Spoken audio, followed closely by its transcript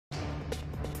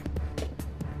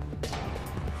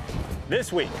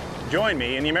This week, join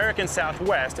me in the American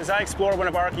Southwest as I explore one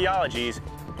of archaeology's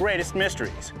greatest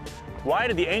mysteries. Why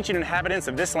did the ancient inhabitants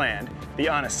of this land, the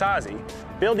Anasazi,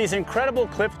 build these incredible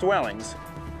cliff dwellings,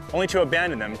 only to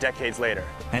abandon them decades later?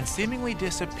 And seemingly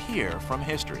disappear from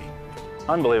history.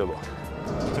 Unbelievable.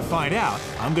 To find out,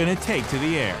 I'm gonna take to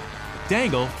the air,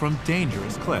 dangle from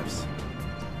dangerous cliffs,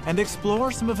 and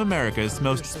explore some of America's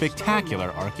most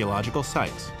spectacular archaeological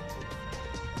sites.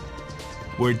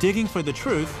 We're digging for the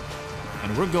truth,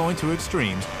 and we're going to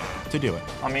extremes to do it.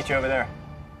 I'll meet you over there.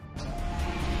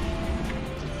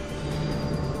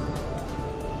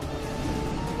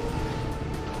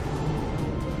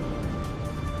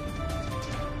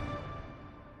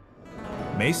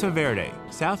 Mesa Verde,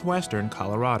 southwestern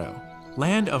Colorado.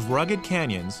 Land of rugged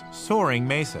canyons, soaring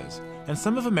mesas, and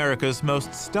some of America's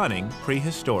most stunning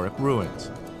prehistoric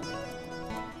ruins.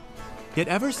 Yet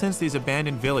ever since these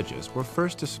abandoned villages were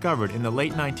first discovered in the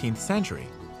late 19th century,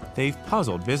 they've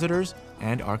puzzled visitors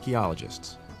and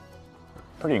archaeologists.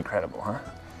 Pretty incredible, huh?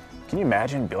 Can you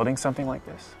imagine building something like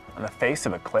this on the face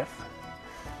of a cliff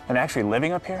and actually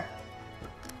living up here?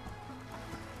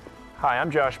 Hi, I'm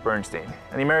Josh Bernstein,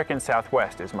 and the American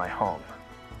Southwest is my home.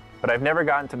 But I've never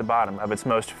gotten to the bottom of its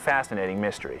most fascinating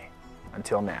mystery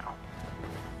until now.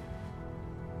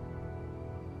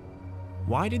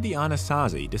 Why did the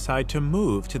Anasazi decide to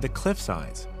move to the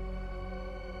cliffsides?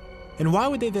 And why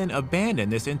would they then abandon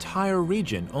this entire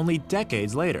region only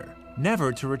decades later,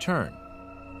 never to return?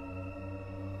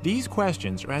 These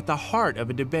questions are at the heart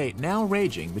of a debate now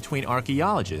raging between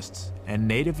archaeologists and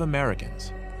Native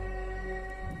Americans.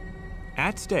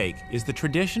 At stake is the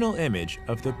traditional image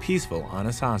of the peaceful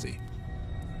Anasazi.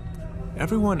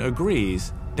 Everyone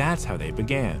agrees that's how they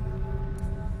began.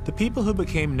 The people who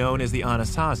became known as the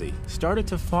Anasazi started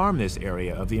to farm this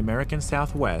area of the American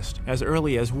Southwest as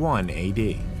early as 1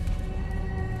 AD.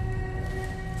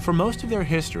 For most of their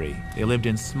history, they lived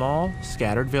in small,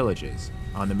 scattered villages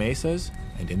on the mesas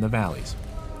and in the valleys.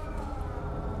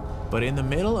 But in the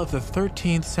middle of the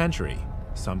 13th century,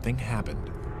 something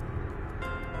happened.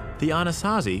 The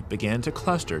Anasazi began to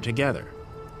cluster together.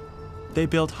 They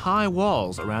built high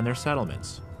walls around their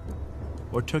settlements,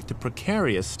 or took the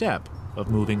precarious step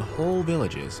of moving whole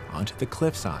villages onto the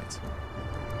cliffsides.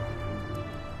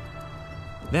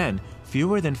 Then,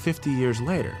 fewer than 50 years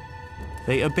later,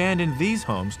 they abandoned these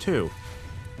homes too,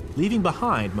 leaving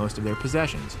behind most of their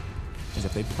possessions, as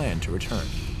if they planned to return.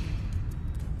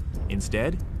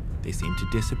 Instead, they seemed to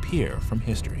disappear from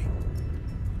history.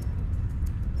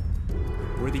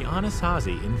 Were the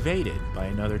Anasazi invaded by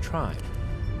another tribe?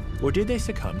 Or did they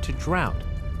succumb to drought?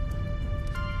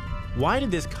 Why did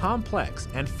this complex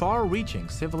and far-reaching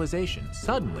civilization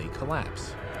suddenly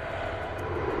collapse?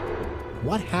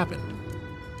 What happened?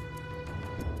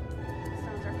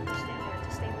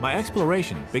 My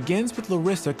exploration begins with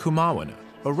Larissa Kumawana,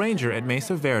 a ranger at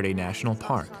Mesa Verde National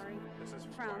Park.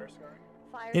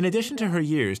 In addition to her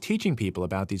years teaching people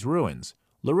about these ruins,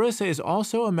 Larissa is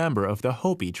also a member of the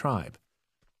Hopi tribe.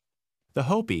 The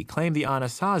Hopi claim the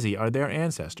Anasazi are their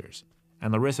ancestors,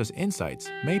 and Larissa's insights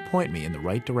may point me in the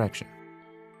right direction.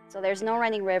 So there's no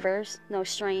running rivers, no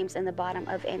streams in the bottom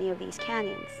of any of these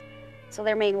canyons. So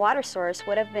their main water source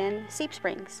would have been seep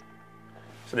springs.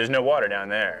 So there's no water down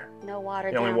there? No water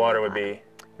down there. The only water would be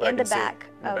in the back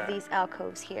of these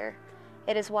alcoves here.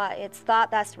 It's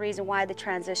thought that's the reason why the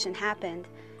transition happened,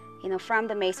 from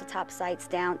the mesa top sites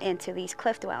down into these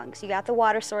cliff dwellings. You got the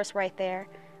water source right there.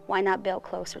 Why not build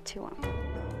closer to them?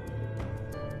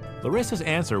 Larissa's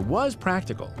answer was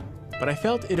practical, but I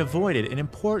felt it avoided an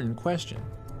important question.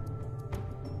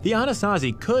 The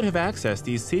Anasazi could have accessed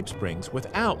these seep springs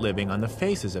without living on the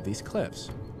faces of these cliffs.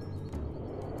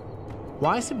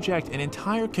 Why subject an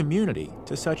entire community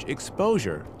to such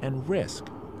exposure and risk?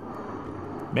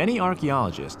 Many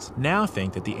archaeologists now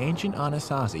think that the ancient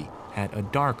Anasazi had a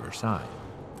darker side,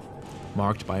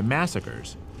 marked by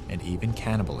massacres and even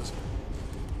cannibalism.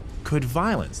 Could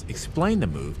violence explain the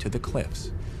move to the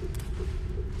cliffs?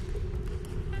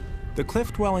 The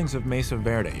cliff dwellings of Mesa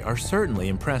Verde are certainly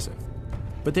impressive,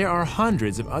 but there are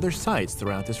hundreds of other sites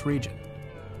throughout this region.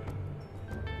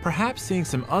 Perhaps seeing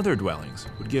some other dwellings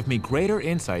would give me greater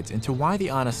insights into why the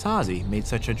Anasazi made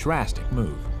such a drastic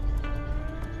move.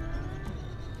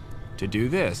 To do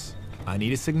this, I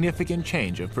need a significant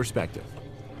change of perspective.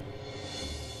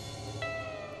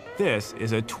 This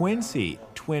is a twin-seat,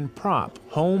 twin-prop,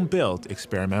 home-built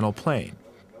experimental plane.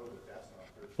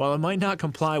 While it might not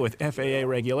comply with FAA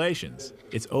regulations,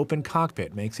 its open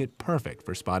cockpit makes it perfect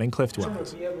for spotting cliff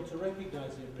dwellings.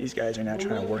 These guys are now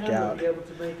trying to work out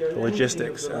the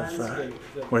logistics of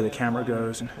where the camera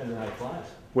goes and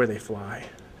where they fly.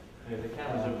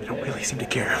 They don't really seem to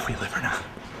care if we live or not.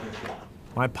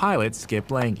 My pilot,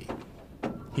 Skip Lange.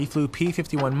 He flew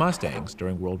P-51 Mustangs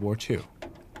during World War II.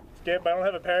 Skip, I don't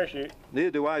have a parachute.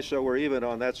 Neither do I, so we're even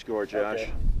on that score, Josh.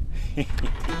 Okay.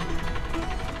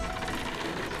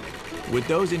 With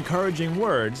those encouraging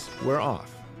words, we're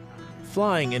off.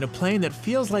 Flying in a plane that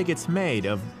feels like it's made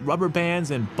of rubber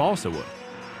bands and balsa wood.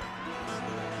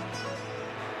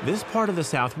 This part of the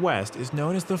Southwest is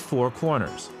known as the Four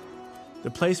Corners, the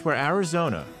place where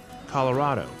Arizona,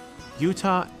 Colorado,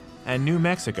 Utah, and New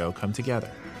Mexico come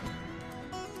together.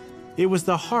 It was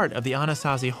the heart of the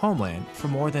Anasazi homeland for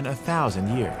more than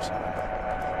 1,000 years. This is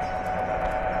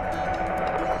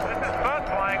fun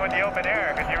flying with the open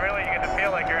air because you get to feel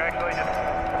like you're actually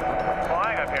just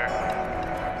flying up here.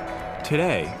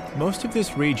 Today, most of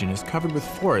this region is covered with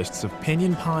forests of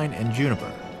pinyon pine and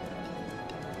juniper.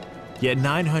 Yet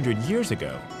 900 years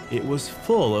ago, it was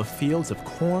full of fields of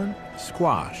corn,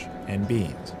 squash, and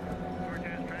beans.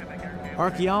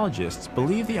 Archaeologists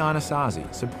believe the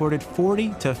Anasazi supported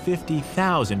 40 to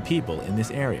 50,000 people in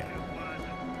this area.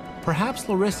 Perhaps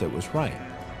Larissa was right.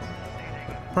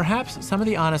 Perhaps some of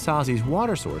the Anasazi's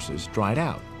water sources dried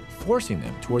out, forcing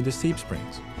them toward the seep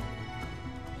springs.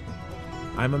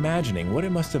 I'm imagining what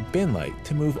it must have been like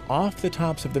to move off the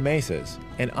tops of the mesas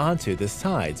and onto the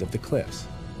sides of the cliffs.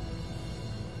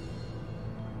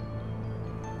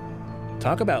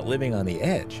 Talk about living on the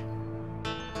edge.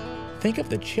 Think of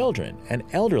the children and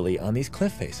elderly on these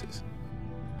cliff faces.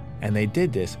 And they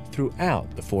did this throughout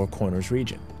the Four Corners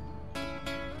region,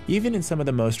 even in some of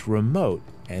the most remote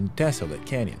and desolate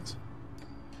canyons.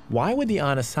 Why would the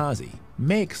Anasazi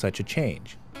make such a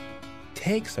change,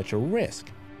 take such a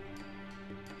risk?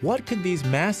 What could these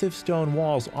massive stone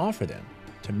walls offer them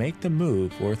to make the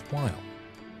move worthwhile?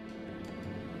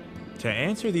 To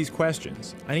answer these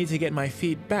questions, I need to get my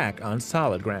feet back on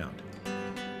solid ground,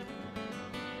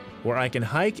 where I can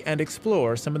hike and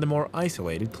explore some of the more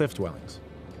isolated cliff dwellings.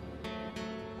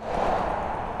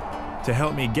 To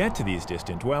help me get to these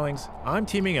distant dwellings, I'm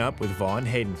teaming up with Vaughn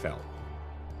Haydenfeld.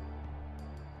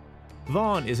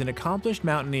 Vaughn is an accomplished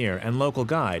mountaineer and local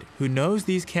guide who knows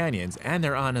these canyons and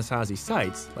their Anasazi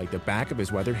sites like the back of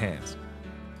his weathered hands.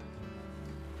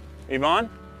 Hey, Vaughn?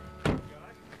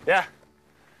 Yeah.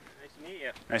 Nice to meet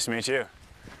you. Nice to meet you.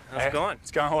 How's it going?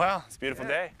 It's going well. It's a beautiful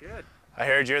day. Good. I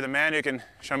heard you're the man who can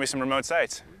show me some remote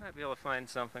sites. We might be able to find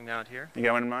something out here. You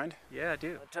got one in mind? Yeah, I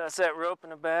do. I'll toss that rope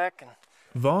in the back and...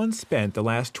 Vaughn spent the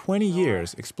last 20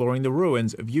 years exploring the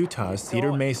ruins of Utah's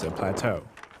Cedar Mesa Plateau.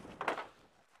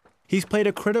 He's played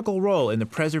a critical role in the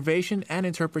preservation and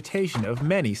interpretation of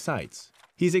many sites.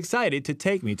 He's excited to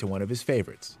take me to one of his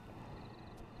favorites.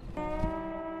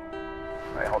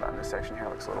 Wait, hold on. This section here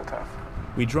looks a little tough.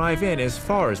 We drive in as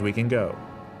far as we can go.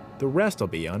 The rest will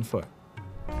be on foot.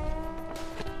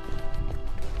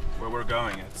 Where we're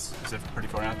going, it's as if pretty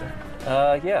far out there.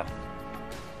 Yeah.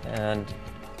 And,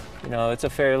 you know, it's a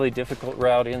fairly difficult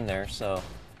route in there, so...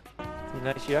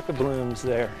 Nice yucca blooms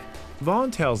there.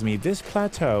 Vaughn tells me this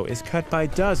plateau is cut by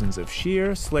dozens of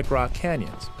sheer, slick rock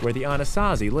canyons where the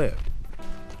Anasazi lived.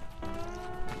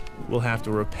 We'll have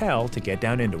to rappel to get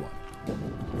down into one.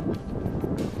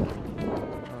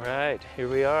 All right, here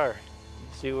we are.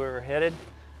 See where we're headed?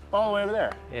 All the way over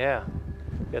there. Yeah.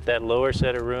 Got that lower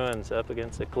set of ruins up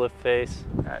against the cliff face.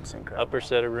 That's incredible. Upper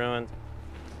set of ruins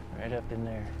right up in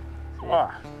there. See it?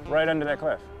 Ah, right under that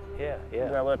cliff. Yeah,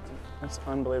 yeah. That's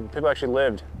unbelievable. People actually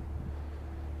lived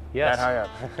Yes. that high up.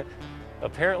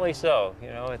 Apparently so. You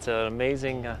know, it's an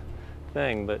amazing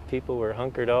thing, but people were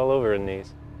hunkered all over in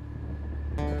these.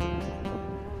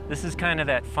 This is kind of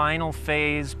that final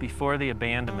phase before the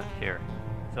abandonment here.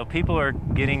 So people are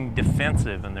getting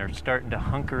defensive and they're starting to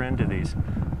hunker into these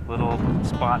little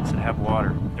spots that have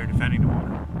water. They're defending the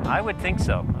water. I would think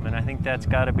so. I mean, I think that's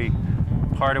got to be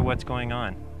part of what's going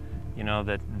on. You know,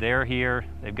 that they're here,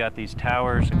 they've got these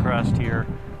towers across here.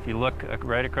 If you look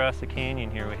right across the canyon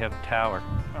here, we have a tower.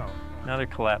 Oh. Another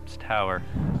collapsed tower,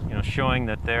 you know, showing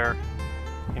that they're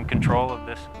in control of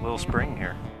this little spring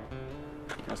here.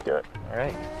 Let's do it. All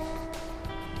right.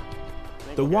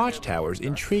 The watchtowers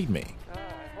intrigued me.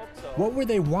 What were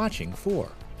they watching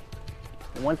for?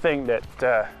 One thing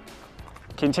that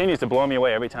continues to blow me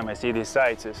away every time I see these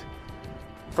sites is,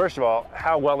 first of all,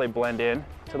 how well they blend in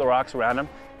to the rocks around them.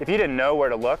 If you didn't know where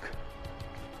to look,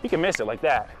 you can miss it like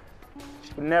that.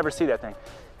 You would never see that thing.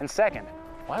 And second,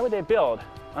 why would they build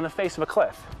on the face of a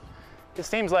cliff? It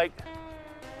seems like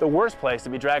the worst place to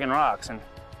be dragging rocks and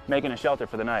making a shelter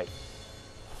for the night.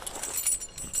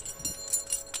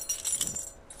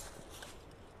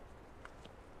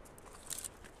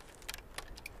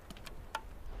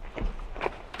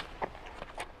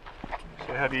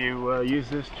 Have you used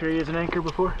this tree as an anchor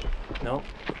before? No.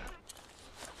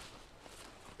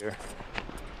 Here.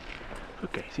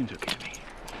 Okay, seems okay to me.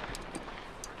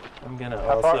 I'm gonna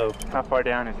also... How far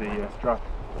down is the straw?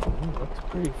 Looks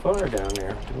pretty far down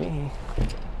there to me.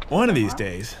 One of these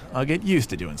days, I'll get used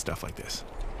to doing stuff like this.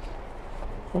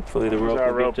 Hopefully the rope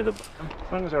will get to the...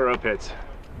 As long as our rope hits.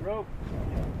 Rope.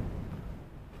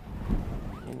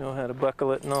 You know how to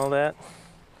buckle it and all that?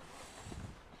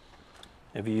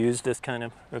 Have you used this kind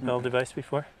of rappel device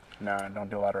before? No, I don't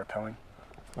do a lot of rappelling.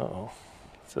 Uh-oh.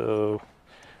 So,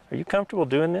 are you comfortable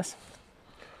doing this?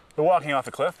 The walking off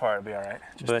the cliff part will be all right.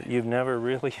 But you've never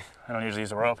really... I don't usually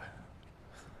use a rope.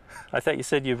 I thought you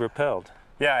said you've rappelled.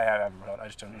 Yeah, I have a rope. I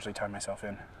just don't usually tie myself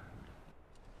in.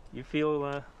 You feel,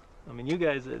 I mean, you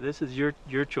guys, this is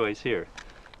your choice here.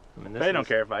 I mean, They don't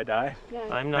care if I die. Yeah.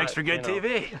 I'm not... Thanks for good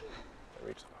TV.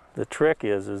 The trick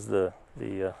is the...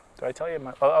 Do I tell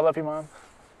you? I love you, Mom.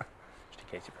 Just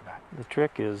in case you forgot. The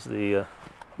trick is the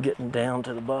getting down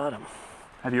to the bottom.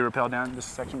 Have you rappelled down this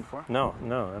section before? No.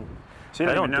 So you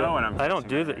don't even know when I'm... I don't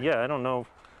do that. Yeah, I don't know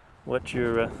what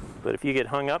you're... but if you get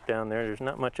hung up down there, there's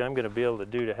not much I'm going to be able to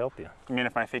do to help you. You mean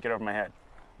if my feet get over my head?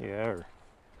 Yeah, or...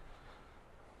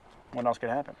 What else could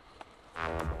happen?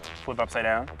 Flip upside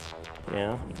down?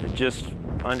 Yeah, just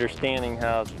understanding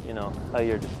how, how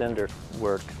your descender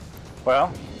works.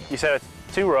 Well, you said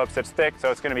it's 2 ropes that's thick, so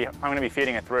I'm going to be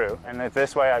feeding it through. And if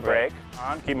this way I break,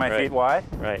 keep my feet wide.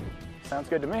 Right. Sounds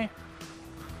good to me.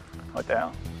 What the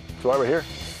hell? That's why we're here.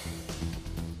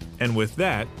 And with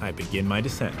that, I begin my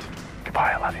descent.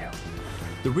 Goodbye, I love you.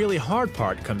 The really hard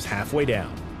part comes halfway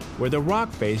down, where the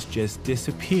rock face just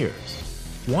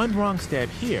disappears. One wrong step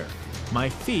here, my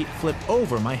feet flip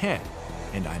over my head,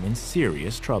 and I'm in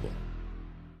serious trouble.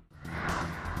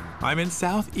 I'm in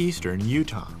southeastern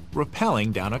Utah,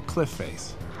 rappelling down a cliff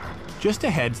face. Just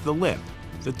ahead's the lip,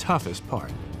 the toughest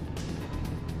part.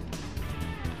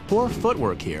 Poor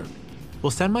footwork here will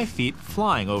send my feet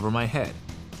flying over my head,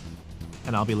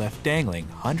 and I'll be left dangling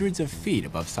hundreds of feet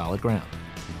above solid ground.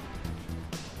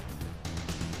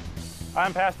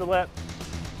 I'm past the lip.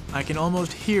 I can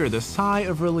almost hear the sigh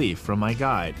of relief from my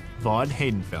guide, Vaude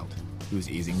Haydenfeld, who's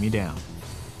easing me down.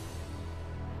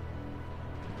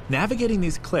 Navigating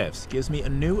these cliffs gives me a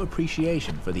new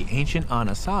appreciation for the ancient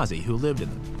Anasazi who lived in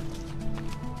them.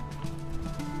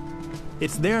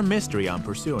 It's their mystery I'm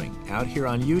pursuing out here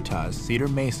on Utah's Cedar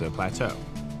Mesa Plateau.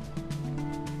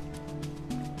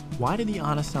 Why did the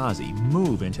Anasazi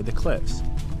move into the cliffs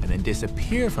and then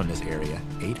disappear from this area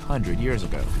 800 years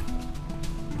ago?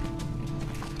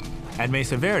 At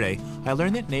Mesa Verde, I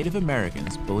learned that Native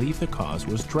Americans believe the cause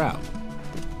was drought.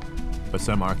 But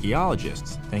some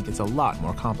archaeologists think it's a lot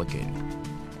more complicated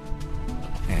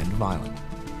and violent.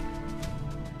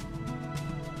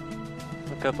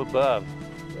 Look up above,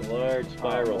 the large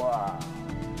spiral. Oh, wow.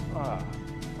 Wow,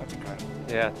 that's incredible.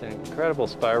 Yeah, it's an incredible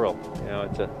spiral.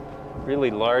 It's a really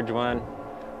large one.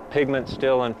 Pigment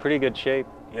still in pretty good shape.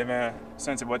 You have a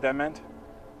sense of what that meant?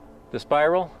 The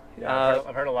spiral? Yeah,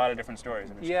 I've heard a lot of different stories.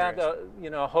 Yeah,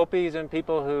 Hopis and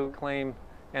people who claim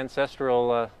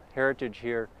ancestral heritage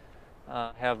here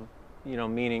have,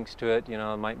 meanings to it.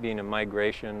 It might be in a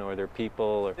migration or their people.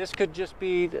 Or this could just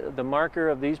be the marker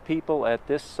of these people at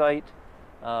this site,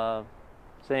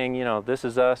 saying, this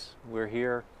is us. We're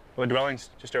here. Well, the dwelling's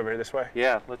just over here this way.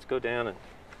 Yeah, let's go down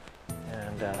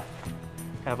and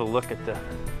have a look at the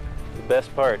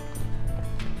best part.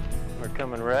 We're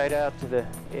coming right out to the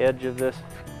edge of this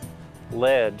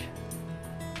ledge,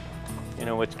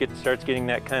 which starts getting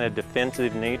that kind of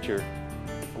defensive nature.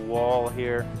 A wall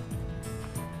here.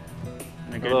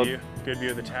 And a good view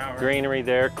of the tower. Greenery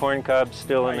there, corn cobs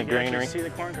still in the greenery. You can see the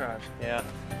corn cobs. Yeah.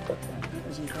 That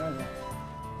is incredible.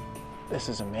 This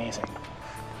is amazing.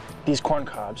 These corn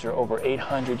cobs are over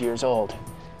 800 years old,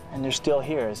 and they're still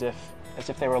here as if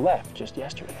they were left just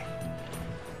yesterday.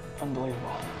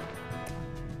 Unbelievable.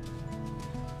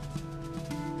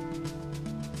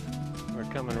 We're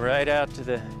coming right out to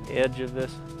the edge of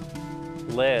this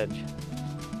ledge.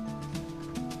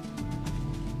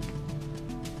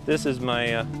 This is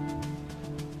my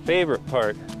favorite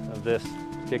part of this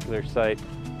particular site.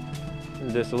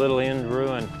 This little end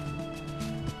ruin.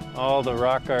 All the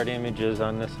rock art images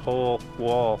on this whole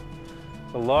wall.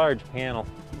 It's a large panel.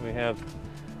 We have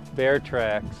bear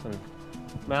tracks and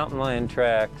mountain lion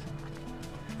tracks.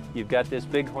 You've got this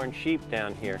bighorn sheep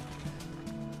down here.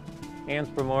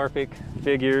 Anthropomorphic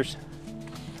figures.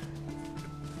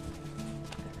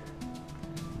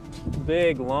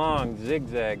 Big, long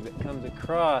zigzag that comes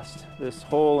across this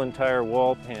whole entire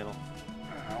wall panel.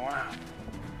 Oh, wow.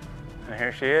 And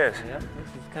here she is. Yep, this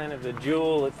is kind of the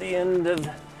jewel at the end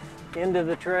of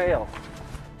the trail.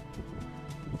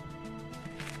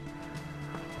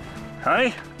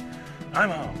 Honey, I'm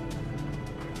home.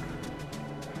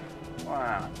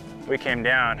 Wow. We came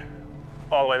down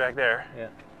all the way back there. Yeah.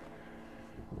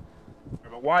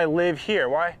 But why live here?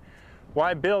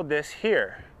 Why build this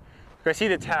here? I see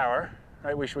the tower,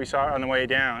 right, which we saw on the way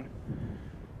down.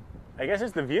 I guess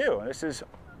it's the view. This is,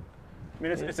 I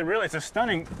mean, it's a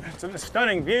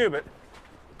stunning view, but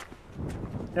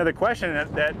you know, the question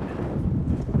that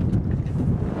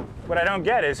what I don't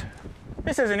get is,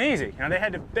 this isn't easy. You know, they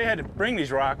had to bring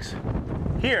these rocks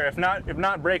here. If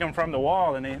not break them from the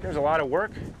wall, then there's a lot of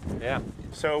work. Yeah.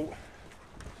 So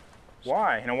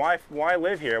why? You know, why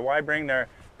live here? Why bring their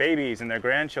babies and their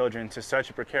grandchildren to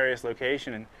such a precarious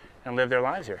location and live their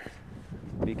lives here?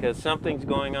 Because something's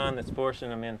going on that's forcing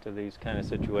them into these kind of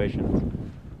situations.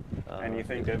 And you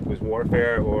think it was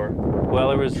warfare or well,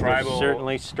 there was tribal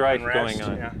certainly strife unrest,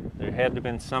 going on. yeah. There had to have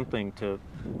been something to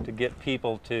get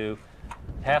people to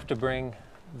have to bring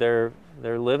their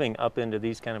living up into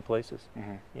these kind of places.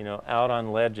 Mm-hmm. You know, out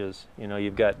on ledges. You know,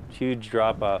 you've got huge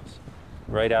drop-offs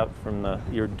right out from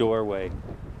your doorway.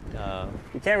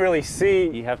 You can't really see.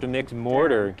 You have to mix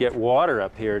mortar, get water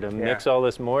up here to mix all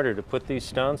this mortar to put these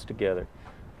stones together.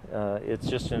 It's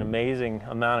just an amazing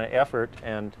amount of effort,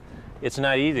 and it's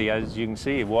not easy. As you can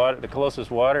see, the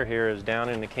closest water here is down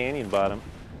in the canyon bottom.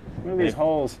 What are these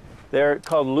holes? They're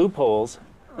called loopholes.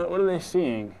 What are they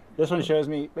seeing? This one shows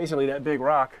me basically that big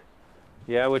rock.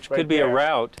 Yeah, which right could be there. a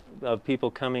route of people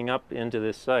coming up into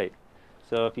this site.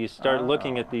 So if you start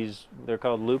looking at these, they're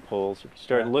called loopholes. If you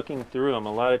start looking through them,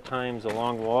 a lot of times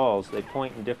along walls, they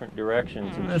point in different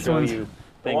directions and show you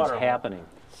things happening.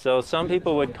 So some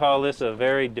people would call this a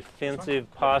very defensive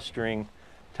posturing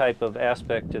type of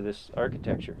aspect to this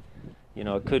architecture. You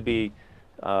know, it could be,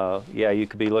 you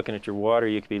could be looking at your water,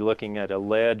 you could be looking at a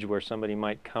ledge where somebody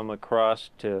might come across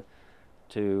to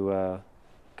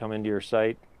come into your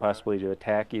site, possibly to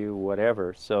attack you,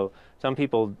 whatever. So some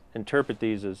people interpret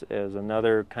these as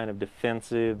another kind of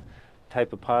defensive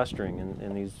type of posturing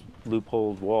in these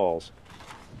loopholed walls.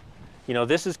 You know,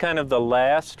 this is kind of the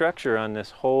last structure on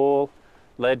this whole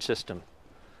ledge system.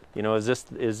 You know, is this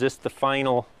the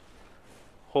final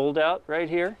holdout right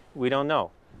here? We don't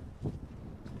know.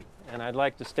 And I'd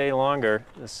like to stay longer.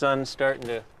 The sun's starting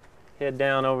to head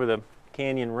down over the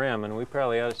canyon rim, and we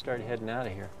probably ought to start heading out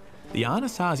of here. The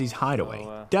Anasazi's hideaway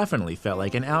definitely felt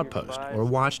like an outpost or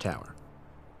watchtower.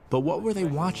 But what were they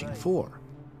watching for?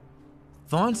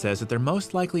 Vaughn says that their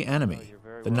most likely enemy,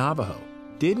 the Navajo,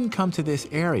 didn't come to this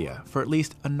area for at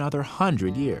least another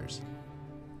 100 years.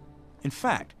 In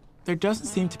fact, there doesn't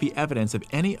seem to be evidence of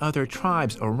any other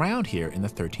tribes around here in the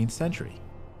 13th century.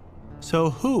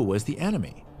 So who was the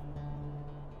enemy?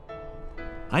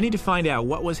 I need to find out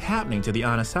what was happening to the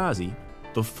Anasazi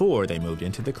before they moved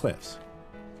into the cliffs.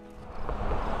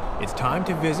 It's time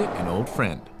to visit an old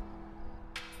friend.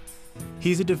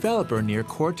 He's a developer near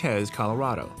Cortez,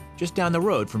 Colorado, just down the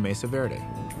road from Mesa Verde.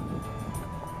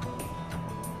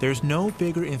 There's no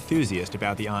bigger enthusiast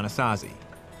about the Anasazi.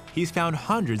 He's found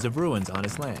hundreds of ruins on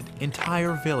his land,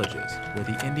 entire villages where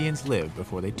the Indians lived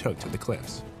before they took to the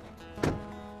cliffs.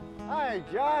 Hi,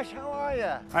 Josh. How are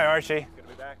you? Hi, Archie. Good to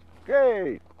be back.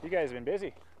 Great. You guys have been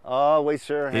busy. Oh, we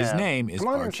sure have. His name is Come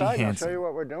on Archie inside, Hansen. I'll show you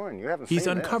what we're doing. You haven't He's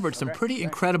seen uncovered this. some pretty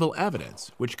incredible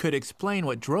evidence which could explain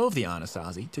what drove the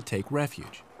Anasazi to take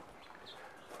refuge.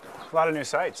 A lot of new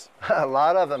sites. A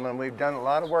lot of them, and we've done a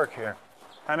lot of work here.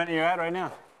 How many are you at right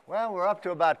now? Well, we're up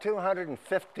to about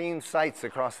 215 sites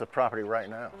across the property right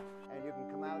now. And you can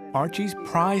come out and Archie's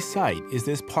prize site is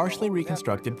this partially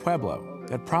reconstructed pueblo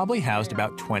that probably housed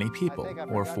about 20 people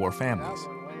or 4 families.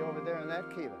 way over there in that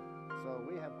kiva. So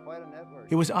we have quite a network.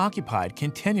 It was occupied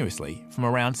continuously from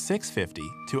around 650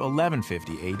 to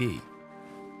 1150 AD.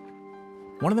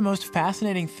 One of the most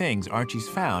fascinating things Archie's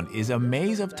found is a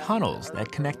maze of tunnels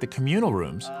that connect the communal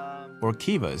rooms, or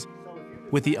kivas,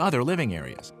 with the other living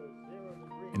areas.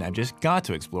 And I've just got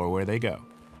to explore where they go.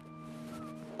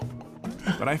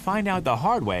 But I find out the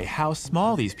hard way how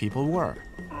small these people were.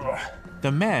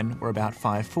 The men were about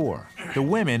 5'4", the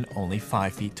women only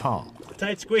 5 feet tall.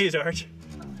 Tight squeeze, Arch.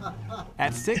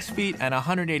 At 6 feet and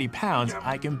 180 pounds,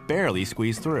 I can barely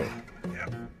squeeze through.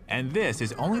 And this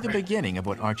is only the beginning of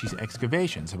what Archie's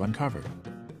excavations have uncovered.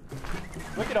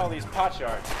 Look at all these pot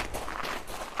shards.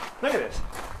 Look at this.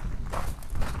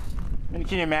 And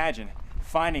can you imagine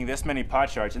finding this many pot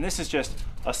shards? And this is just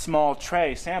a small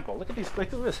tray sample. Look at these.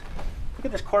 Look at this. Look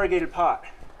at this corrugated pot.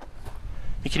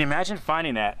 You can imagine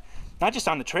finding that, not just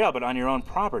on the trail, but on your own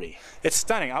property. It's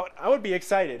stunning. I would be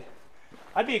excited.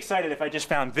 I'd be excited if I just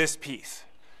found this piece.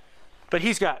 But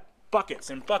he's got buckets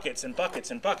and buckets and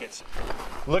buckets and buckets.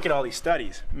 Look at all these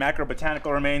studies.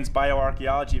 Macrobotanical remains,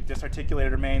 bioarchaeology of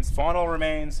disarticulated remains, faunal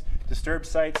remains, disturbed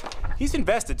sites. He's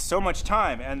invested so much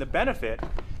time, and the benefit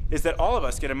is that all of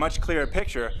us get a much clearer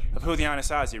picture of who the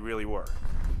Anasazi really were.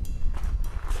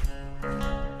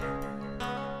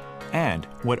 And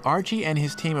what Archie and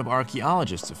his team of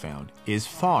archaeologists have found is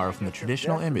far from the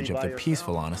traditional image of the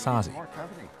peaceful Anasazi.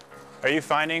 Are you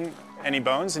finding any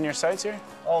bones in your sites here?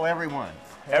 Oh, everyone.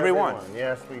 Everyone?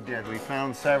 Yes, we did. We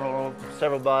found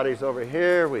several bodies over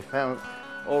here. We found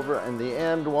over in the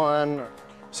end one.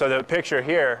 So the picture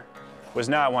here was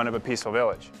not one of a peaceful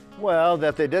village. Well,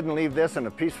 that they didn't leave this in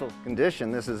a peaceful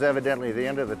condition. This is evidently the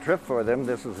end of the trip for them.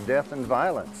 This was death and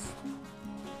violence.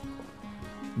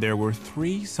 There were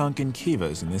 3 sunken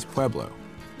kivas in this pueblo.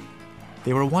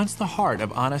 They were once the heart of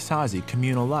Anasazi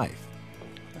communal life.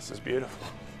 This is beautiful.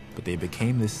 But they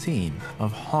became the scene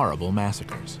of horrible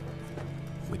massacres,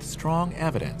 with strong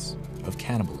evidence of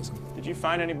cannibalism. Did you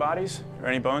find any bodies or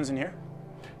any bones in here?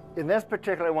 In this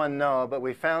particular one, no, but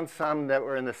we found some that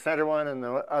were in the center one and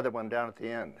the other one down at the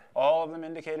end. All of them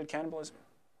indicated cannibalism?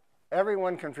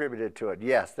 Everyone contributed to it.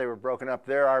 Yes, they were broken up.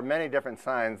 There are many different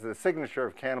signs. The signature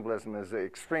of cannibalism is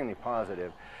extremely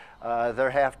positive. There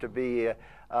have to be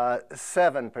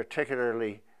 7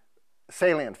 particularly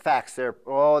salient facts.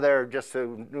 They're just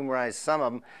to numerize some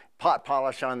of them. Pot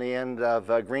polish on the end of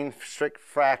green strict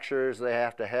fractures. They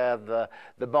have to have the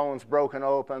bones broken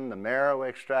open, the marrow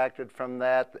extracted from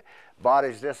that,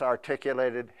 bodies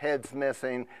disarticulated, heads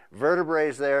missing,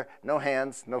 vertebrae there, no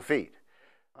hands, no feet.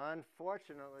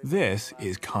 Unfortunately, this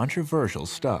is controversial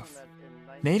stuff.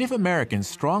 Native Americans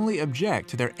strongly object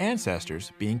to their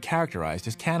ancestors being characterized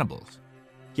as cannibals.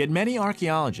 Yet many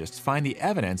archaeologists find the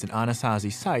evidence in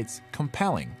Anasazi sites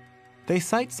compelling. They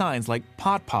cite signs like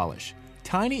pot polish,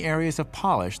 tiny areas of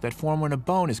polish that form when a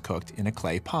bone is cooked in a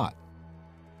clay pot,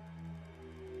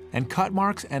 and cut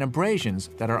marks and abrasions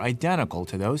that are identical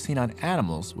to those seen on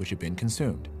animals which have been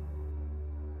consumed.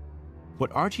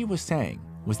 What Archie was saying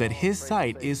was that his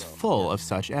site is full of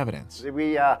such evidence.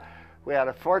 We had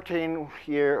a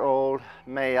 14-year-old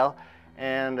male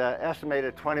and an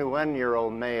estimated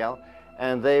 21-year-old male,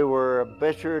 and they were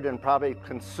butchered and probably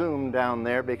consumed down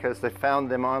there because they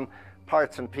found them on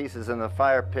parts and pieces in the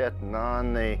fire pit and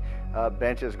on the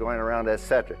benches going around,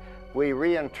 etc. We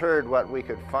reinterred what we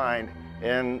could find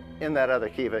in that other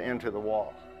kiva into the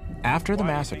wall. After the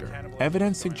massacre,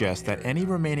 evidence suggests that any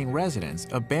remaining residents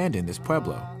abandoned this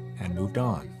pueblo and moved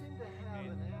on.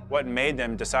 What made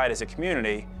them decide as a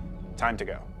community, time to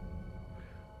go?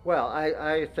 Well,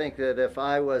 I think that if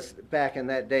I was back in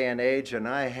that day and age and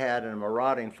I had a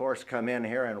marauding force come in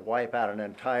here and wipe out an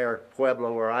entire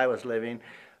pueblo where I was living,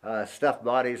 stuff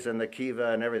bodies in the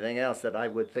kiva and everything else that I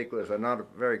would think was not a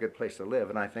very good place to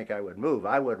live, and I think I would move.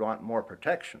 I would want more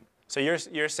protection. So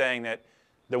you're saying that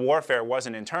the warfare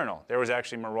wasn't internal. There was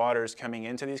actually marauders coming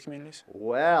into these communities?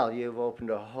 Well, you've opened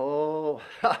a whole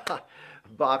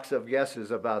box of guesses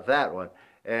about that one.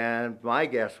 And my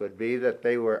guess would be that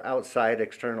they were outside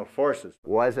external forces.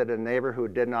 Was it a neighbor who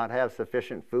did not have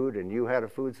sufficient food and you had a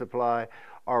food supply?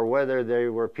 Or whether they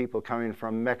were people coming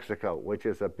from Mexico, which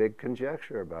is a big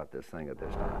conjecture about this thing at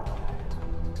this time.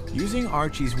 Using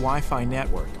Archie's Wi-Fi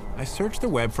network, I searched the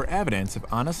web for evidence of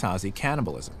Anasazi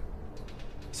cannibalism.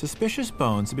 Suspicious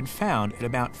bones have been found at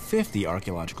about 50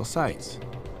 archaeological sites.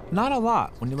 Not a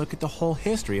lot when you look at the whole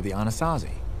history of the Anasazi.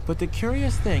 But the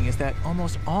curious thing is that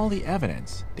almost all the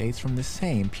evidence dates from the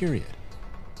same period,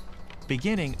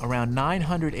 beginning around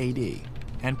 900 AD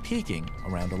and peaking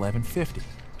around 1150.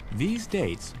 These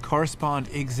dates correspond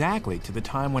exactly to the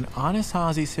time when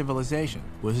Anasazi civilization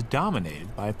was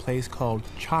dominated by a place called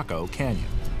Chaco Canyon,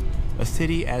 a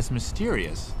city as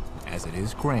mysterious as it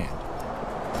is grand.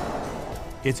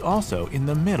 It's also in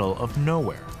the middle of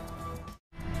nowhere.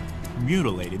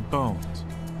 Mutilated bones,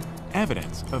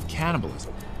 evidence of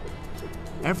cannibalism.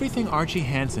 Everything Archie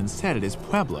Hansen said at his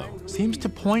pueblo seems to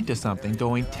point to something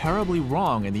going terribly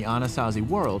wrong in the Anasazi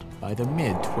world by the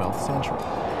mid-12th century.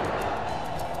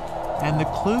 And the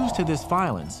clues to this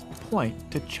violence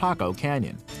point to Chaco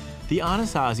Canyon, the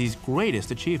Anasazi's greatest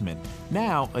achievement,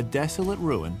 now a desolate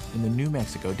ruin in the New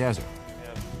Mexico desert.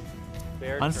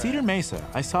 On Cedar Mesa,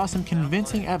 I saw some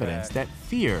convincing evidence that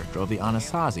fear drove the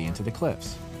Anasazi into the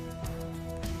cliffs.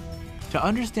 To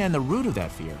understand the root of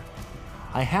that fear,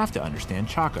 I have to understand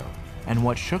Chaco and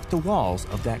what shook the walls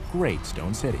of that great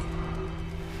stone city.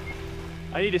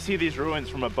 I need to see these ruins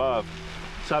from above,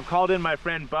 so I've called in my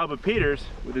friend Bubba Peters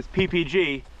with his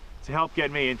PPG to help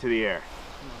get me into the air.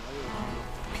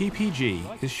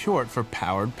 PPG is short for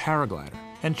Powered Paraglider,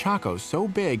 and Chaco's so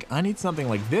big I need something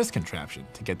like this contraption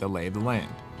to get the lay of the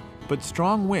land. But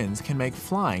strong winds can make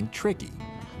flying tricky,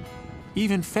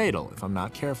 even fatal if I'm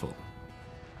not careful.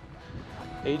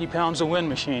 80 pounds of wind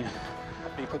machine.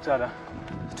 He puts out a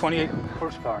 28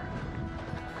 horsepower.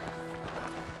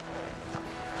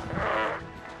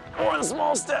 One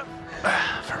small step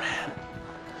for man.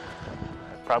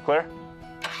 Prop clear?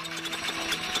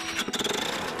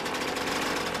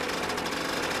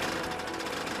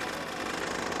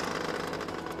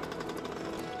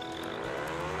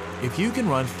 If you can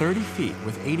run 30 feet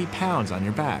with 80 pounds on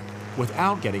your back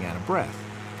without getting out of breath,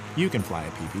 you can fly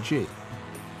a PPG.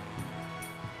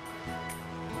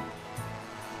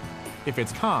 If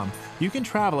it's calm, you can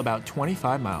travel about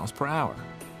 25 miles per hour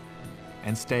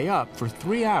and stay up for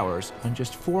 3 hours on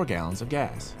just 4 gallons of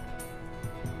gas.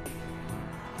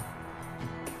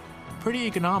 Pretty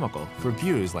economical for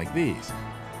views like these.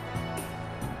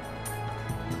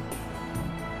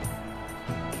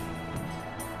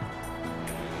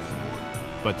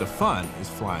 But the fun is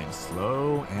flying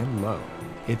slow and low.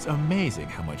 It's amazing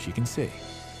how much you can see.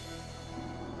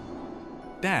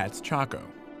 That's Chaco.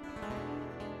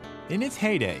 In its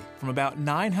heyday, from about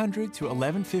 900 to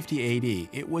 1150 AD,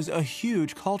 it was a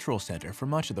huge cultural center for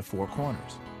much of the Four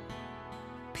Corners.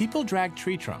 People dragged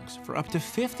tree trunks for up to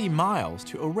 50 miles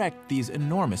to erect these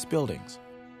enormous buildings.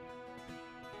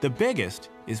 The biggest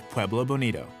is Pueblo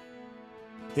Bonito.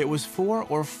 It was 4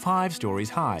 or 5 stories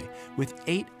high, with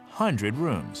 800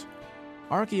 rooms.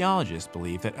 Archaeologists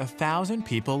believe that 1,000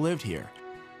 people lived here,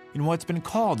 in what's been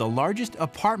called the largest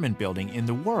apartment building in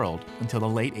the world until the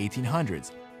late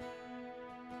 1800s.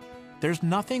 There's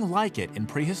nothing like it in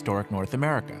prehistoric North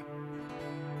America.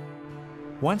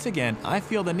 Once again, I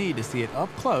feel the need to see it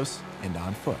up close and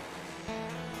on foot.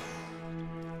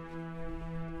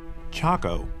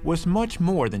 Chaco was much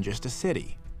more than just a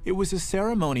city. It was a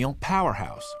ceremonial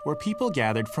powerhouse where people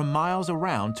gathered from miles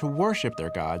around to worship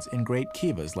their gods in great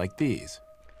kivas like these.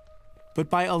 But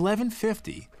by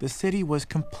 1150, the city was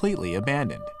completely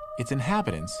abandoned, its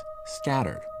inhabitants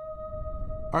scattered.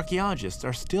 Archaeologists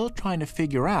are still trying to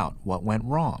figure out what went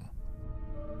wrong.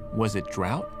 Was it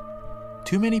drought?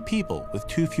 Too many people with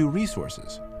too few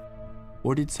resources?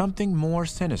 Or did something more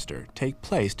sinister take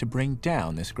place to bring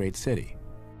down this great city?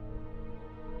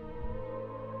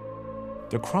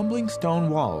 The crumbling stone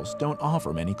walls don't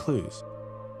offer many clues,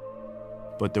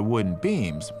 but the wooden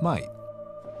beams might.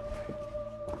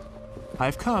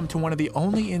 I've come to one of the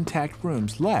only intact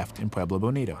rooms left in Pueblo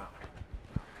Bonito.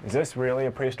 Is this really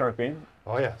a prehistoric beam?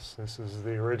 Oh yes, this is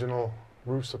the original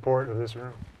roof support of this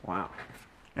room. Wow.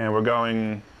 And we're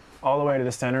going all the way to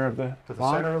the center of the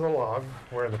log? Center of the log,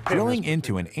 where the pin Drilling is.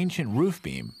 into an ancient roof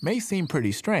beam may seem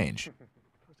pretty strange.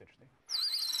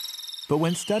 But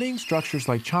when studying structures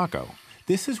like Chaco,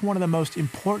 this is one of the most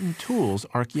important tools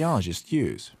archaeologists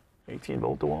use.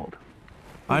 18-volt DeWalt.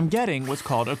 I'm getting what's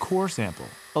called a core sample,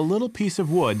 a little piece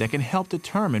of wood that can help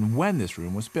determine when this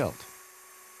room was built.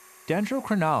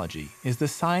 Dendrochronology is the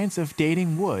science of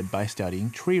dating wood by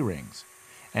studying tree rings,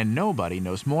 and nobody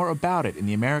knows more about it in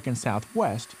the American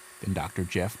Southwest than Dr.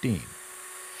 Jeff Dean.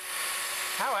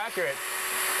 How accurate,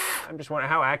 I'm just wondering,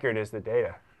 how accurate is the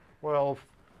data? Well,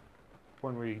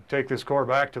 when we take this core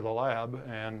back to the lab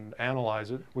and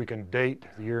analyze it, we can date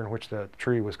the year in which that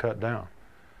tree was cut down.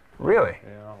 Really?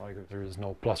 You know, like there is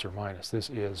no plus or minus. This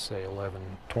is, say,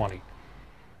 1120.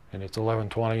 And it's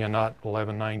 1120 and not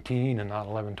 1119 and not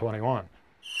 1121.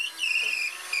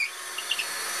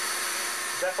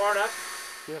 Is that far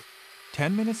enough? Yes.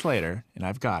 10 minutes later, and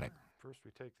I've got it. First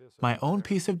we take this My out own there.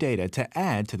 piece of data to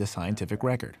add to the scientific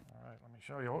record. All right, let me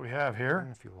show you what we have here.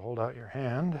 If you hold out your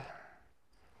hand,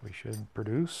 we should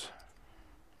produce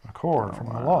a core from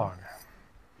the log.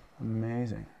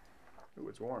 Amazing. Ooh,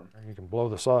 it's warm. You can blow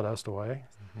the sawdust away.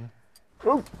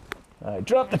 Ooh, I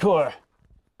dropped the core.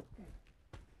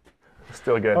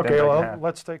 Still good. Okay, well,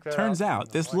 let's take that Turns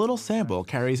out this little sample sample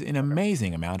carries an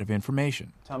amazing amount of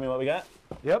information. Tell me what we got.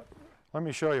 Yep. Let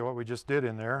me show you what we just did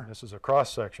in there. This is a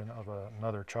cross-section of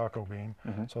another Chaco beam.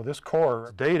 So this core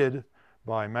is dated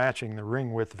by matching the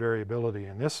ring width variability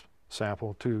in this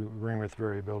sample to ring width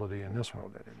variability in this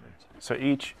one. So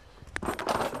each,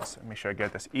 let me sure I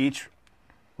get this. Each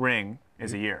ring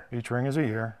is a year. Each ring is a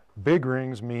year. Big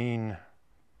rings mean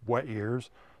wet years.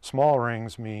 Small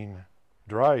rings mean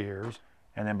dry years.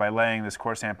 And then by laying this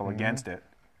core sample against it,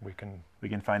 We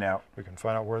can find out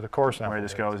where the core sample where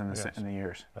this is. goes in the, Yes. in the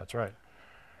years. That's right.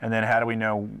 And then how do we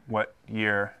know what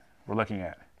year we're looking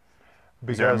at?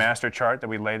 Is there a master chart that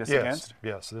we lay this against?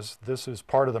 Yes, this is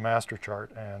part of the master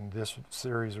chart, and this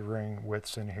series of ring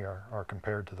widths in here are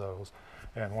compared to those.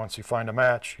 And once you find a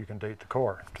match, you can date the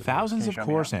core. Thousands of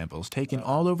core samples taken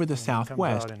all over the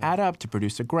Southwest add up to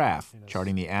produce a graph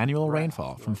charting the annual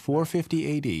rainfall from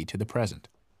 450 AD to the present.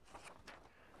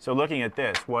 So looking at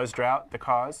this, was drought the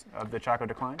cause of the Chaco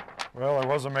decline? Well, there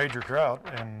was a major drought,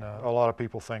 and a lot of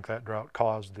people think that drought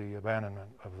caused the abandonment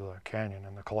of the canyon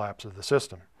and the collapse of the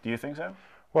system. Do you think so?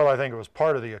 Well, I think it was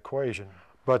part of the equation,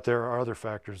 but there are other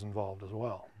factors involved as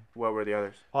well. What were the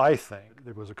others? I think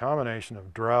it was a combination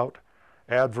of drought,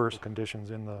 adverse conditions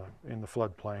in the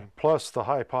floodplain, plus the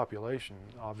high population.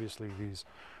 Obviously, these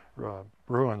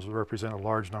ruins represent a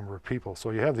large number of people.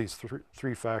 So you have these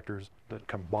three factors that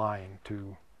combine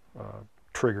to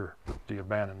trigger the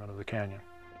abandonment of the canyon.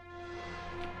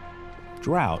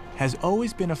 Drought has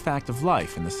always been a fact of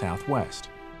life in the Southwest.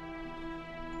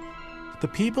 The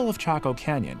people of Chaco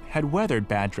Canyon had weathered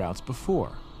bad droughts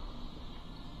before.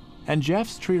 And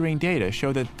Jeff's tree ring data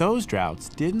show that those droughts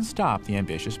didn't stop the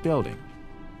ambitious building.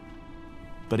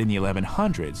 But in the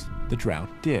 1100s, the drought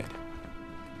did.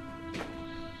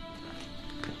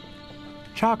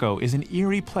 Chaco is an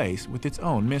eerie place with its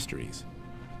own mysteries.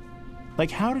 Like,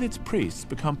 how did its priests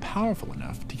become powerful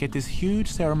enough to get this huge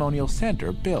ceremonial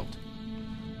center built?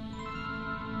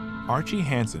 Archie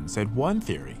Hansen said one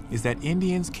theory is that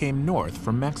Indians came north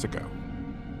from Mexico.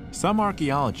 Some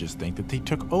archaeologists think that they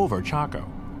took over Chaco,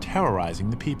 terrorizing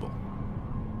the people.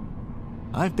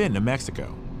 I've been to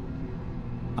Mexico.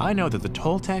 I know that the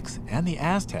Toltecs and the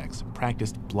Aztecs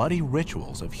practiced bloody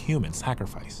rituals of human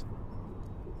sacrifice.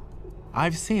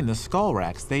 I've seen the skull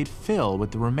racks they'd fill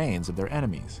with the remains of their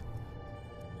enemies.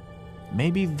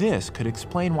 Maybe this could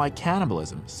explain why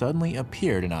cannibalism suddenly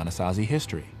appeared in Anasazi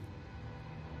history.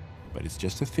 But it's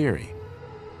just a theory.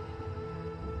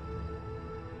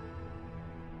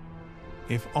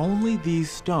 If only these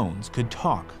stones could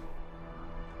talk.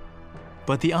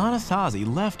 But the Anasazi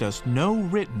left us no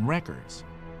written records.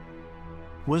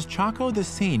 Was Chaco the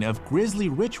scene of grisly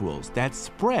rituals that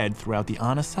spread throughout the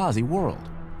Anasazi world?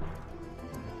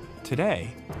 Today,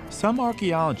 some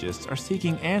archaeologists are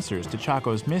seeking answers to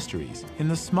Chaco's mysteries in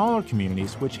the smaller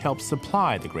communities which help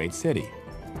supply the great city.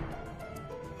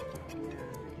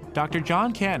 Dr.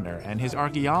 John Kantner and his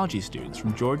archaeology students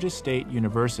from Georgia State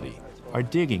University are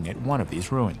digging at one of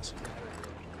these ruins.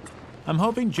 I'm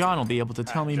hoping John will be able to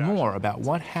tell me more about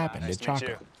what happened at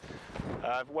Chaco.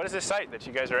 What is this site that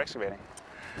you guys are excavating?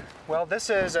 Well, this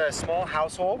is a small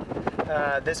household.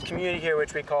 This community here,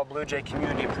 which we call Blue Jay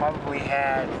Community, probably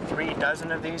had 3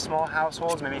 dozen of these small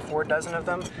households, maybe 4 dozen of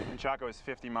them. And Chaco is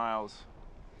 50 miles,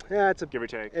 yeah, give or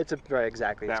take. It's right,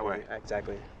 exactly. That way.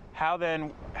 Exactly. How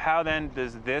then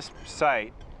does this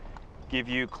site give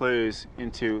you clues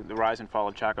into the rise and fall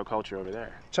of Chaco culture over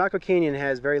there? Chaco Canyon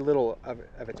has very little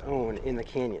of its own in the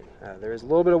canyon. There is a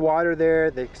little bit of water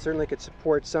there. They certainly could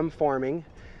support some farming.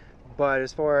 But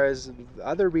as far as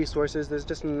other resources, there's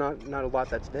just not a lot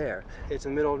that's there. It's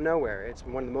in the middle of nowhere. It's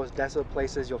one of the most desolate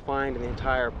places you'll find in the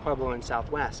entire Pueblo and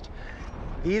Southwest.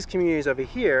 These communities over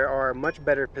here are much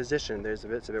better positioned. It's a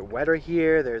bit wetter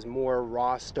here. There's more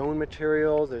raw stone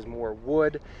materials. There's more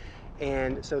wood.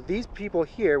 And so these people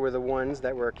here were the ones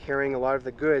that were carrying a lot of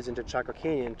the goods into Chaco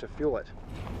Canyon to fuel it.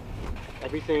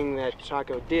 Everything that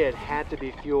Chaco did had to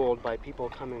be fueled by people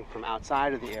coming from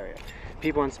outside of the area.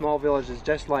 People in small villages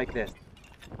just like this.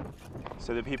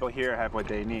 So the people here have what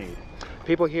they need.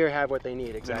 People here have what they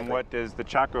need, exactly. And what does the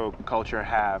Chaco culture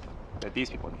have that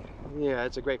these people need? Yeah,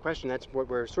 that's a great question. That's what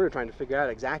we're sort of trying to figure out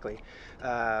exactly.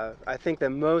 I think that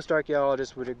most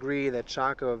archaeologists would agree that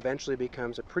Chaco eventually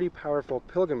becomes a pretty powerful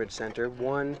pilgrimage center,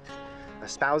 one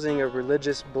espousing a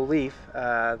religious belief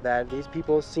that these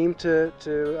people seem to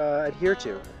adhere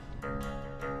to.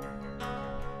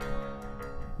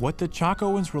 What the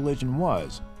Chacoans' religion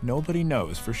was, nobody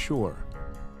knows for sure.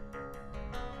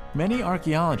 Many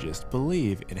archaeologists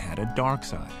believe it had a dark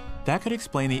side. That could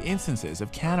explain the instances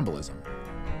of cannibalism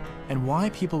and why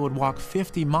people would walk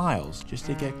 50 miles just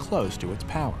to get close to its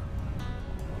power.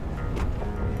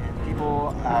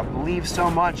 People believe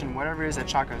so much in whatever it is that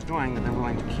Chaco is doing that they're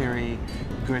willing to carry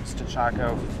goods to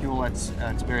Chaco, fuel its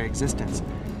very existence.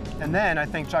 And then I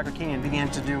think Chaco Canyon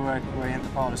began to do what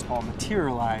anthropologists call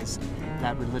materialize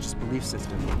that religious belief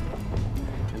system.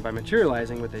 And by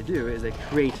materializing, what they do is they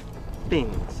create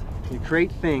things. You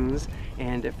create things,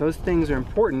 and if those things are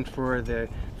important for the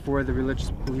religious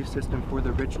belief system, for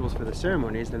the rituals, for the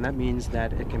ceremonies, then that means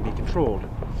that it can be controlled.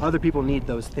 Other people need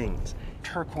those things.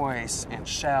 Turquoise and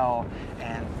shell,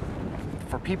 and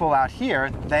for people out here,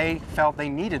 they felt they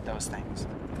needed those things.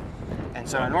 And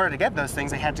so in order to get those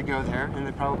things, they had to go there, and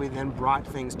they probably then brought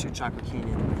things to Chaco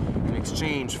Canyon in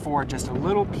exchange for just a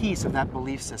little piece of that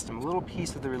belief system, a little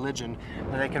piece of the religion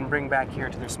that they can bring back here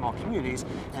to their small communities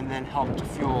and then help to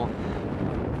fuel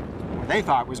what they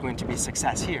thought was going to be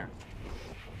success here.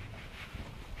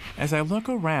 As I look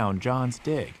around John's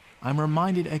dig, I'm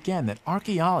reminded again that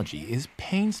archaeology is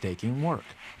painstaking work,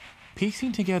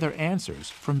 piecing together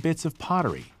answers from bits of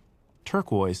pottery,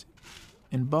 turquoise,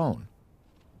 and bone.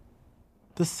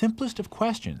 The simplest of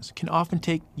questions can often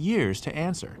take years to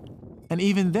answer, and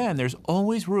even then there's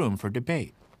always room for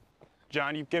debate.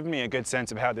 John, you've given me a good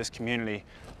sense of how this community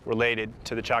related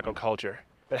to the Chaco culture,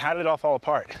 but how did it all fall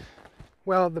apart?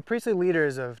 Well, the priestly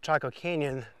leaders of Chaco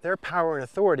Canyon, their power and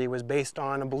authority was based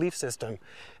on a belief system,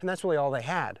 and that's really all they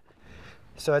had.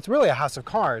 So it's really a house of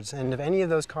cards, and if any of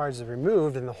those cards are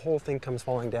removed, then the whole thing comes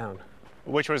falling down.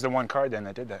 Which was the one card then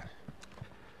that did that?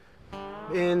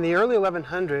 In the early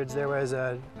 1100s, there was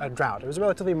a drought. It was a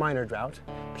relatively minor drought,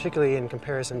 particularly in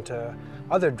comparison to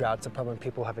other droughts that Puebloan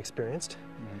people have experienced.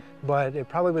 But it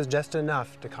probably was just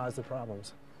enough to cause the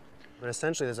problems. But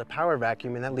essentially, there's a power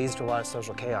vacuum, and that leads to a lot of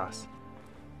social chaos.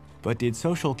 But did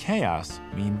social chaos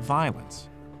mean violence?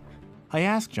 I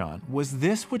asked John, was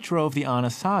this what drove the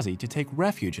Anasazi to take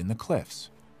refuge in the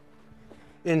cliffs?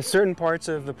 In certain parts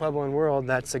of the Puebloan world,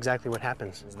 that's exactly what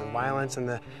happens. The violence and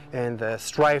the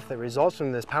strife that results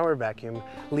from this power vacuum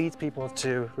leads people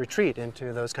to retreat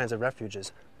into those kinds of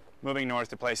refuges. Moving north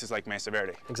to places like Mesa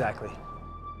Verde. Exactly.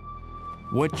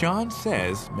 What John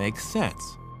says makes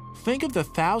sense. Think of the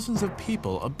thousands of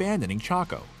people abandoning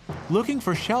Chaco, looking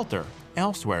for shelter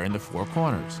elsewhere in the Four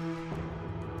Corners.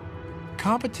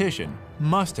 Competition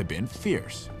must have been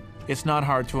fierce. It's not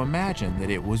hard to imagine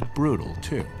that it was brutal,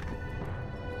 too.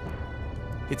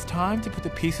 It's time to put the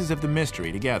pieces of the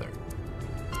mystery together.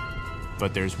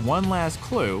 But there's one last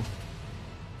clue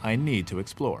I need to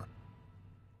explore.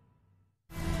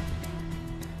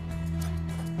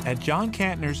 At John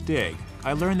Cantner's dig,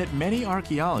 I learned that many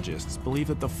archaeologists believe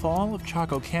that the fall of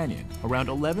Chaco Canyon around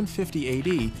 1150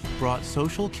 AD brought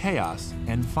social chaos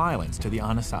and violence to the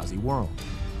Anasazi world.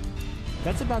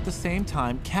 That's about the same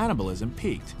time cannibalism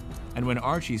peaked, and when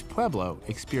Archie's Pueblo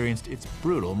experienced its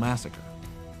brutal massacre.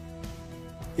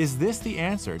 Is this the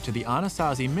answer to the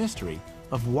Anasazi mystery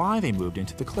of why they moved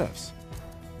into the cliffs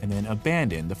and then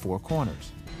abandoned the Four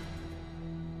Corners?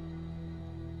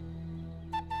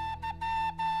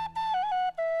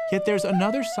 Yet there's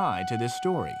another side to this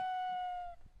story.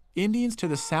 Indians to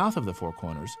the south of the Four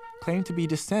Corners claim to be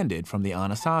descended from the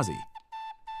Anasazi.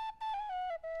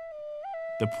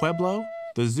 The Pueblo,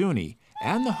 the Zuni,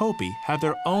 and the Hopi have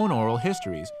their own oral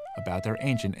histories about their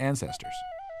ancient ancestors.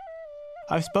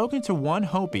 I've spoken to one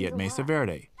Hopi at Mesa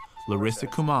Verde, Larissa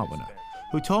Kumawana,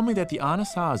 who told me that the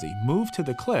Anasazi moved to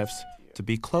the cliffs to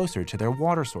be closer to their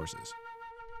water sources.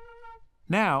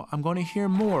 Now I'm going to hear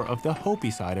more of the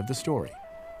Hopi side of the story.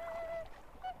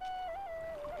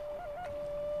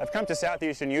 I've come to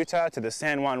southeastern Utah to the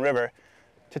San Juan River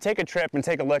to take a trip and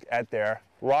take a look at their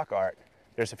rock art.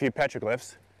 There's a few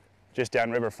petroglyphs just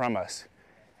downriver from us.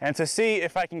 And to see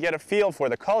if I can get a feel for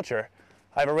the culture,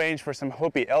 I've arranged for some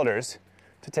Hopi elders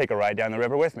to take a ride down the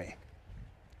river with me.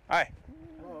 Hi.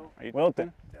 Hello. Are you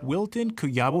Wilton? Wilton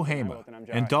Kuyabuhema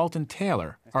and Dalton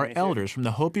Taylor are elders from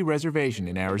the Hopi Reservation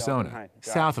in Arizona,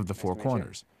 south of the Four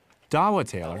Corners. Dawa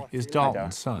Taylor is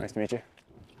Dalton's son. Nice to meet you.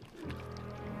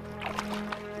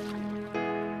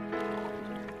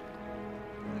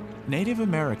 Native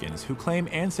Americans who claim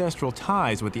ancestral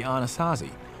ties with the Anasazi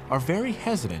are very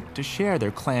hesitant to share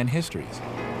their clan histories.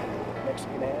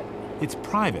 It's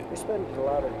private,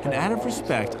 and out of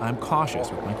respect, I'm cautious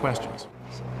with my questions.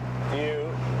 Do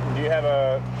you have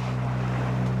a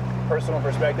personal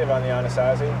perspective on the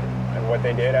Anasazi and what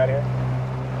they did out here?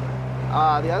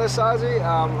 The Anasazi,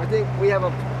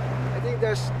 I think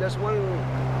there's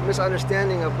one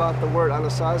misunderstanding about the word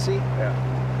Anasazi. Yeah.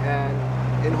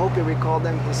 And in Hopi, we call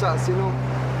them Hisatsino.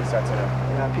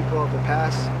 Hisatsino. People of the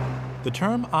past. The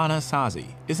term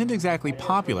Anasazi isn't exactly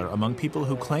popular among people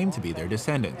who claim to be their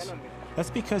descendants. That's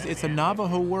because it's a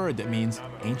Navajo word that means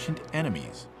ancient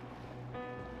enemies.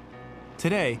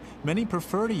 Today, many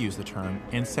prefer to use the term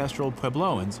ancestral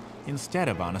Puebloans instead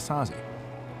of Anasazi.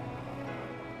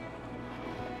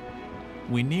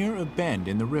 We near a bend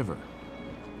in the river.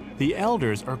 The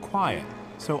elders are quiet,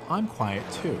 so I'm quiet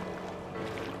too.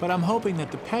 But I'm hoping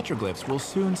that the petroglyphs we'll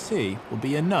soon see will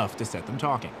be enough to set them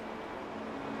talking.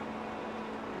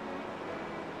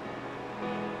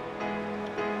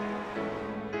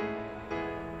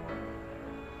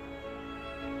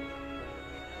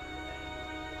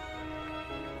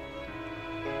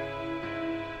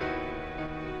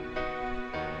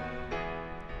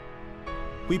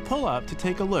 We pull up to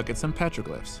take a look at some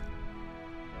petroglyphs.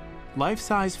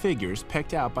 Life-size figures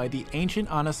picked out by the ancient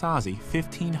Anasazi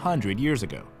 1,500 years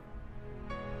ago.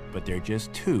 But they're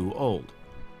just too old.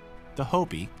 The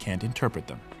Hopi can't interpret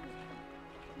them.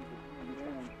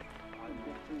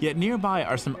 Yet nearby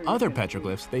are some other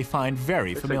petroglyphs they find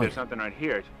very familiar. Looks like there's something right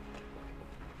here.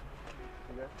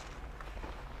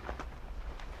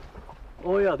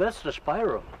 Oh yeah, that's the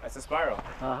spiral. That's a spiral.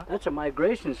 That's a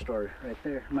migration story right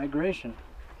there. Migration.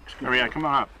 Oh yeah, come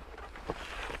on up.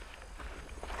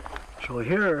 So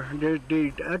here,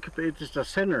 they occupy, it's the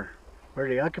center where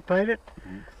they occupied it,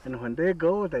 and when they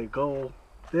go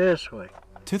this way.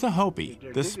 To the Hopi,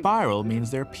 the spiral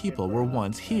means their people were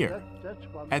once here,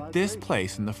 at this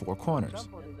place in the Four Corners.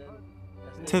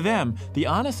 To them, the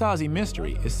Anasazi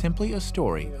mystery is simply a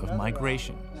story of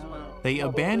migration. They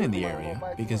abandoned the area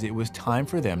because it was time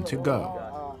for them to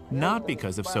go, not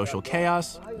because of social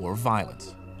chaos or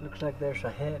violence. Looks like there's a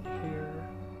head here.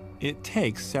 It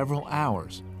takes several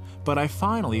hours, but I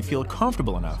finally feel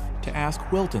comfortable enough to ask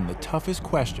Wilton the toughest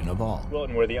question of all.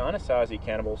 Wilton, were the Anasazi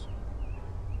cannibals?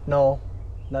 No,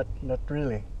 not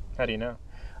really. How do you know?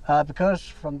 Because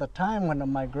from the time when the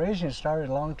migration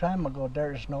started a long time ago,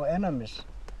 there is no enemies.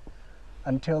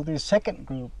 Until the second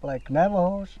group, like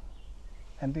Navajos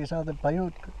and these other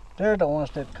Paiute, they're the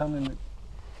ones that come in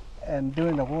and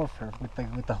doing the warfare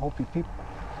with the Hopi people.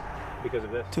 Because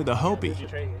of this? To the Hopi,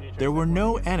 there were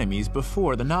no enemies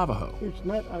before the Navajo. It's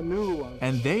not a new one.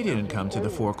 And they didn't come to the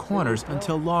Four Corners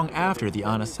until long after the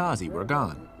Anasazi were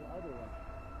gone.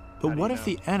 But what if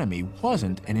the enemy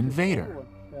wasn't an invader?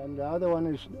 And the other one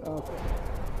is...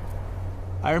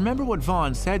 I remember what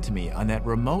Vaughn said to me on that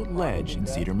remote ledge in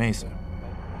Cedar Mesa.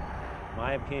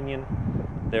 My opinion,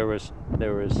 there was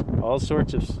all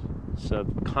sorts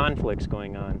of conflicts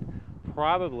going on.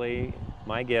 Probably,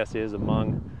 my guess is,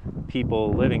 among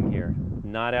people living here,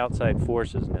 not outside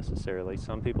forces necessarily.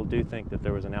 Some people do think that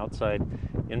there was an outside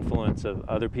influence of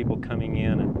other people coming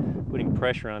in and putting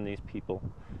pressure on these people.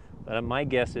 But my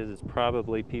guess is it's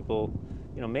probably people,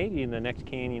 maybe in the next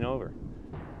canyon over.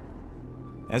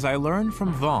 As I learned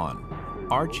from Vaughn,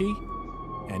 Archie,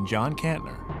 and John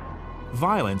Cantner,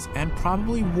 violence and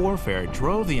probably warfare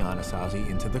drove the Anasazi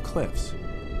into the cliffs.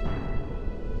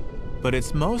 But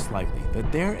it's most likely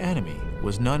that their enemy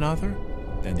was none other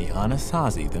than the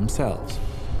Anasazi themselves.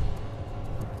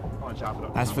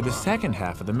 As for the second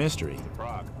half of the mystery,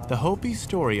 the Hopi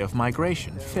story of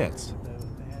migration fits.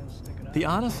 The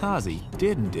Anasazi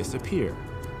didn't disappear.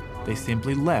 They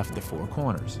simply left the Four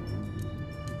Corners.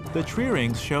 The tree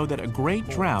rings show that a great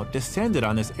drought descended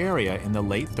on this area in the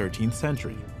late 13th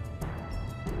century.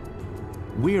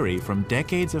 Weary from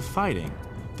decades of fighting,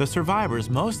 the survivors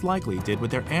most likely did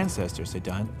what their ancestors had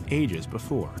done ages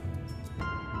before.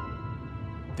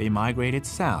 They migrated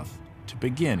south to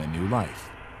begin a new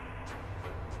life.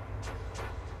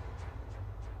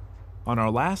 On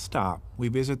our last stop, we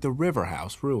visit the River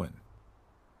House ruin.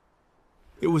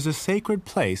 It was a sacred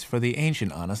place for the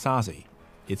ancient Anasazi.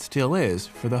 It still is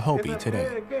for the Hopi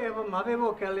today.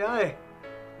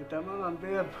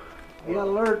 Be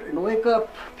alert and wake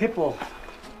up, people.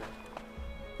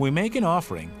 We make an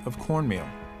offering of cornmeal.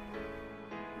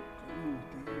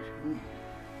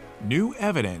 New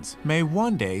evidence may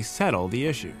one day settle the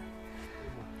issue.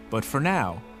 But for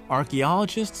now,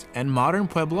 archaeologists and modern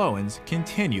Puebloans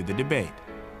continue the debate,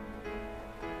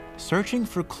 searching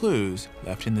for clues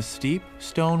left in the steep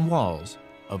stone walls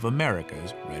of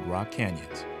America's Red Rock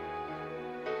Canyons.